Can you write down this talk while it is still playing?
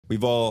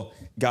we've all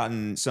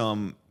gotten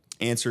some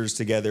answers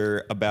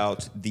together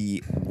about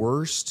the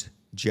worst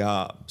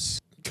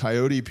jobs.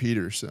 Coyote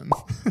Peterson.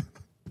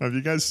 Have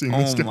you guys seen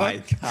this guy? Oh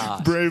my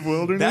gosh. Brave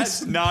Wilderness?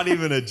 That's not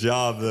even a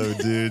job though,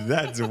 dude.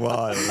 That's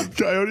wild.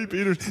 Coyote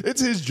Peterson.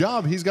 It's his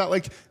job. He's got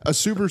like a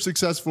super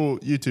successful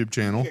YouTube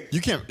channel. You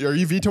can't. Are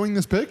you vetoing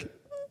this pick?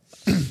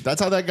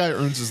 That's how that guy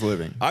earns his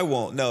living. I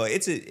won't. No,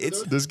 it's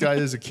This guy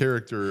is a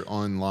character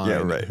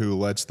online who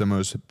lets the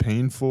most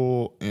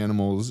painful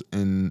animals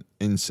and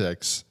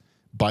insects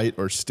bite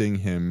or sting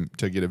him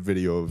to get a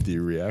video of the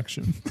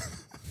reaction.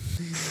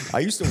 I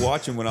used to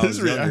watch him when I was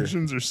His younger.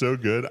 reactions are so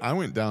good. I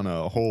went down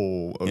a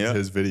hole of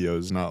his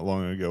videos not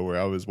long ago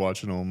where I was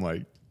watching them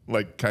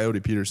like Coyote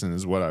Peterson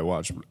is what I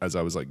watched as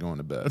I was like going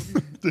to bed.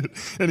 Dude.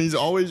 And he's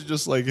always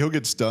just like, he'll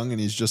get stung and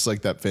he's just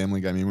like that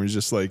Family Guy meme where he's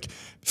just like,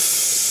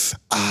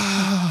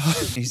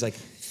 He's like,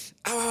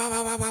 ow, ow,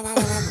 ow, ow, ow, ow,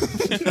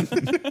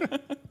 ow.